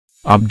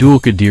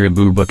Abdulkadir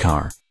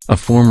Abubakar, a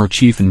former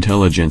chief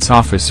intelligence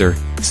officer,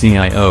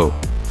 CIO,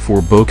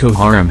 for Boko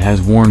Haram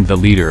has warned the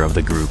leader of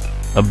the group,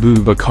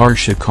 Abubakar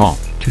Shekau,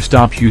 to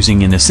stop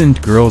using innocent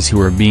girls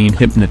who are being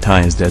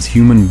hypnotized as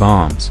human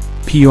bombs,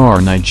 PR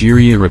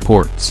Nigeria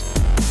reports.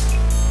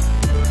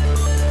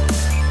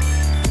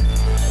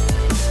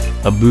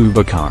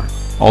 Abubakar,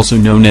 also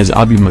known as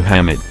Abu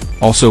Muhammad,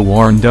 also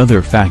warned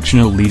other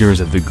factional leaders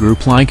of the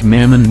group like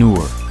Mamun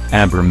Noor,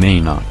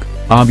 Abramanok,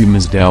 Abu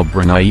Mazdal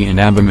Brunei and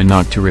Abu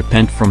Manak to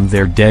repent from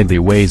their deadly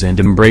ways and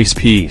embrace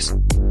peace.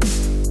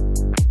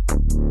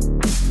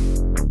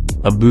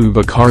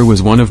 Abubakar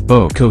was one of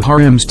Boko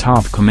Haram's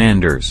top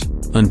commanders,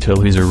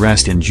 until his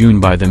arrest in June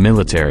by the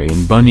military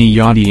in Bunni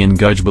Yadi in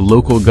Gujba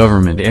local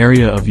government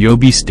area of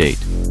Yobe state.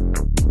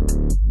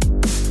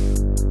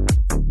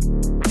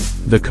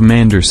 The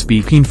commander,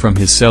 speaking from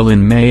his cell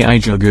in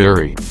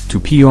Maiduguri, to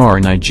PR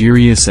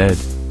Nigeria said,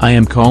 "I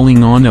am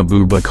calling on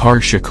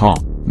Abubakar Shekau,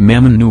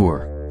 Mamun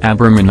Noor,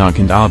 Abramanok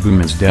and Abu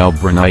Mazdal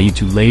Brunei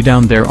to lay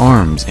down their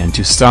arms and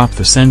to stop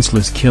the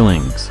senseless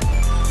killings."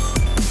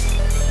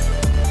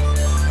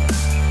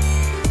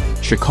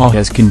 Shekau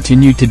has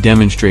continued to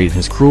demonstrate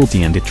his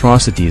cruelty and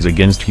atrocities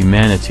against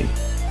humanity.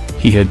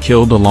 He had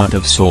killed a lot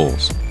of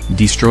souls,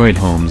 destroyed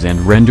homes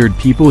and rendered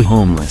people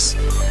homeless.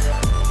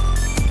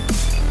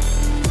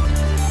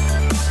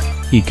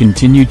 He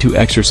continued to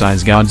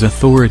exercise God's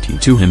authority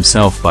to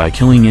himself by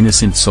killing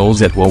innocent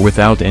souls at will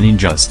without any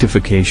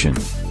justification.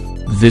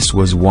 This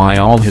was why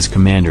all his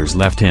commanders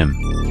left him.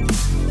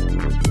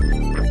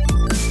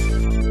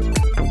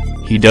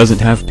 He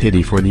doesn't have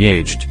pity for the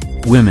aged,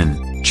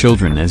 women,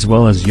 children as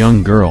well as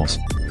young girls,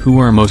 who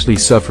are mostly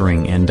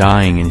suffering and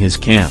dying in his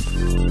camp.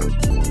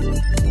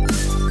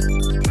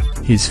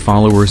 His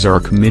followers are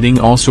committing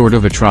all sort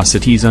of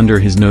atrocities under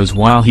his nose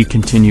while he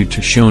continued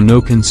to show no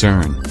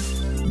concern.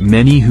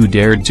 Many who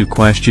dared to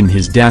question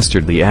his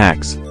dastardly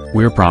acts,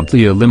 were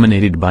promptly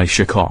eliminated by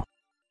Shekau.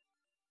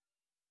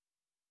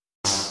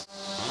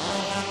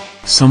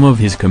 Some of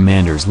his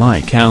commanders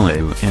like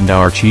Aliu and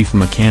our chief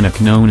mechanic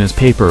known as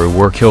Paper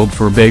were killed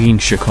for begging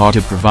Shekau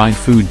to provide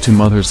food to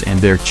mothers and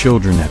their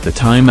children at the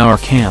time our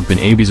camp in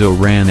Abizo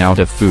ran out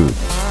of food.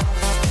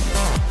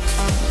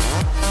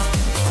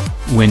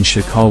 When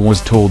Shekau was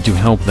told to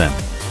help them,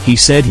 he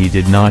said he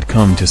did not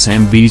come to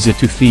Sambisa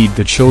to feed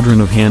the children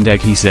of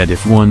Handak. He said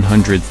if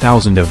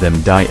 100,000 of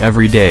them die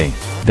every day,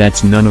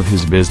 that's none of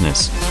his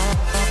business.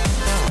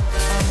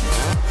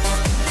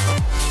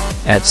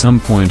 At some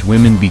point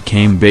women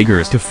became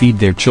beggars to feed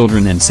their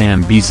children in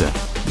Sambisa,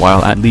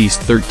 while at least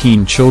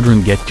 13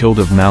 children get killed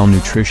of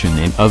malnutrition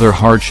and other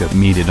hardship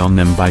meted on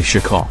them by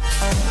Shekau.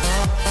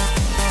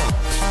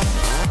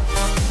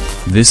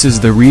 This is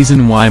the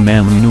reason why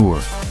Mamun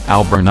Noor,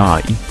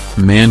 Al-Brunei,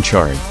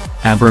 Manchari,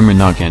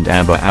 Abramanok and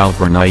Abba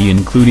al-Brunei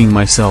including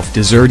myself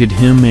deserted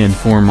him and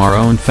form our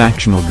own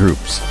factional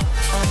groups.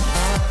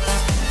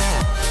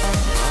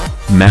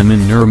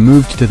 Mamun Noor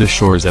moved to the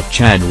shores of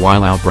Chad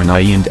while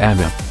al-Brunei and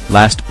Abba,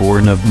 last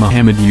born of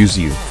Muhammad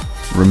Yusuf,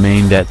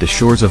 remained at the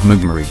shores of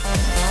Mugmari.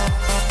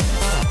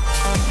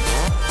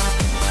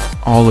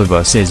 All of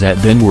us as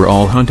at then were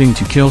all hunting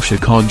to kill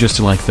Shekau just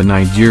like the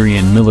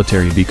Nigerian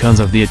military because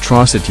of the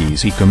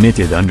atrocities he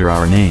committed under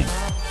our name.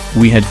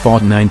 We had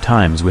fought 9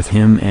 times with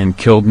him and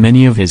killed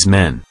many of his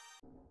men.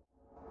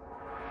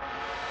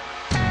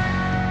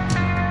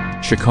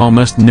 Shekau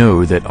must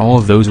know that all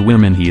of those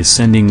women he is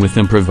sending with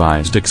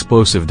improvised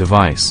explosive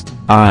device,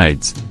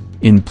 IEDs,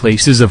 in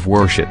places of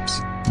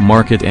worships,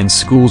 market and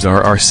schools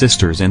are our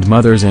sisters and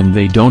mothers and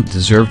they don't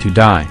deserve to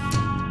die.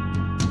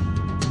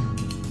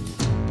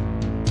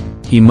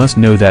 He must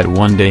know that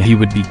one day he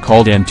would be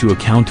called in to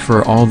account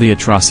for all the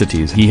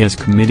atrocities he has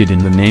committed in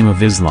the name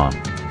of Islam.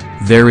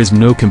 There is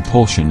no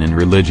compulsion in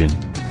religion.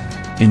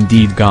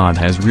 Indeed, God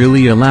has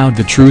really allowed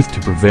the truth to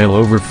prevail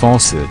over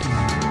falsehood.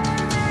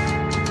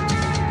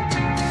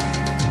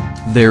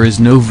 There is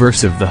no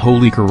verse of the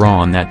Holy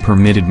Quran that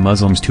permitted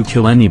Muslims to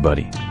kill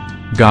anybody.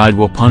 God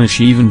will punish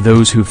even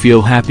those who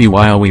feel happy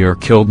while we are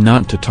killed,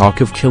 not to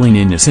talk of killing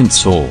innocent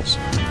souls.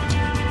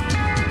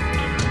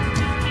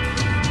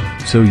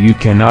 So you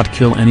cannot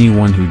kill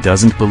anyone who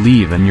doesn't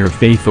believe in your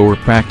faith or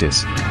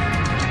practice.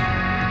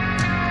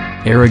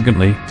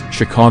 Arrogantly,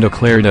 Shekau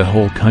declared a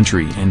whole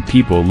country and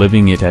people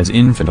living it as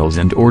infidels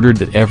and ordered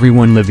that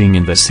everyone living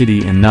in the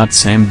city and not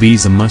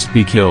Sambisa must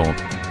be killed.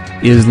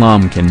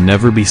 Islam can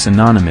never be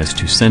synonymous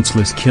to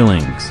senseless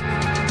killings.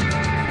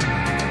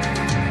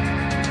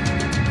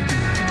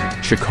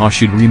 Shekau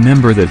should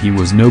remember that he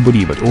was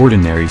nobody but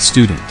ordinary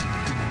student.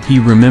 He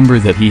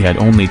remembered that he had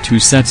only 2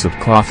 sets of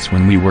cloths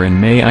when we were in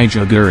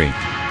Maiduguri.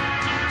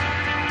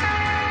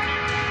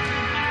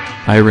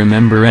 I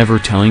remember ever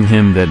telling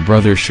him that,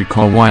 "Brother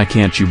Shekau, why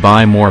can't you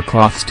buy more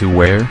cloths to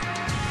wear?"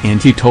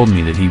 And he told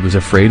me that he was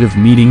afraid of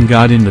meeting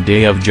God in the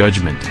day of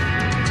judgment.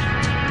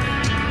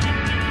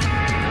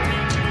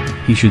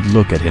 He should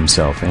look at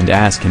himself and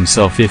ask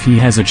himself if he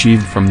has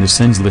achieved from the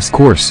senseless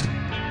course.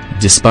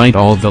 Despite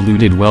all the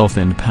looted wealth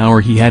and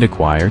power he had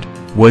acquired,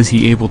 was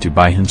he able to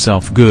buy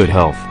himself good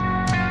health?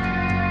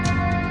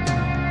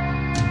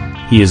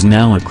 he is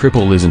now a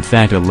cripple is in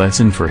fact a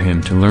lesson for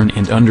him to learn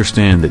and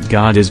understand that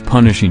God is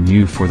punishing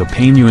you for the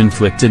pain you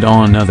inflicted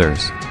on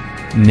others.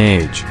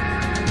 NAJ.com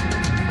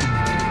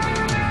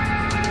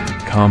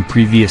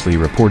previously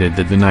reported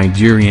that the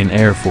Nigerian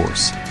Air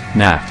Force,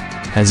 NAF,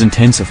 has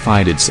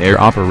intensified its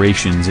air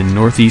operations in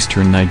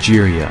northeastern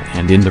Nigeria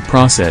and in the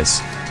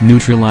process,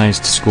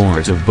 neutralized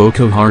scores of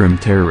Boko Haram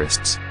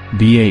terrorists,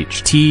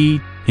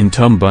 BHT, in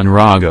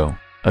Tumbunrago,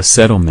 a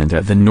settlement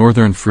at the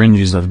northern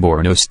fringes of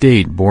Borno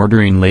State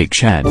bordering Lake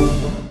Chad.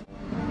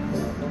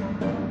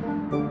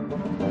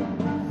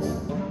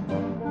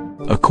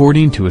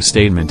 According to a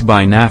statement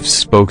by NAF's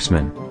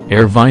spokesman,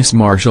 Air Vice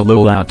Marshal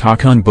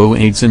Olatokunbo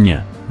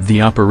Adesanya,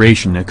 the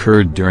operation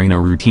occurred during a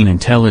routine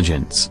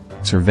intelligence,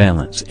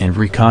 surveillance and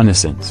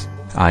reconnaissance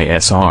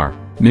 (ISR)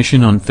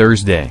 mission on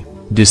Thursday,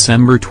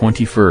 December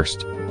 21,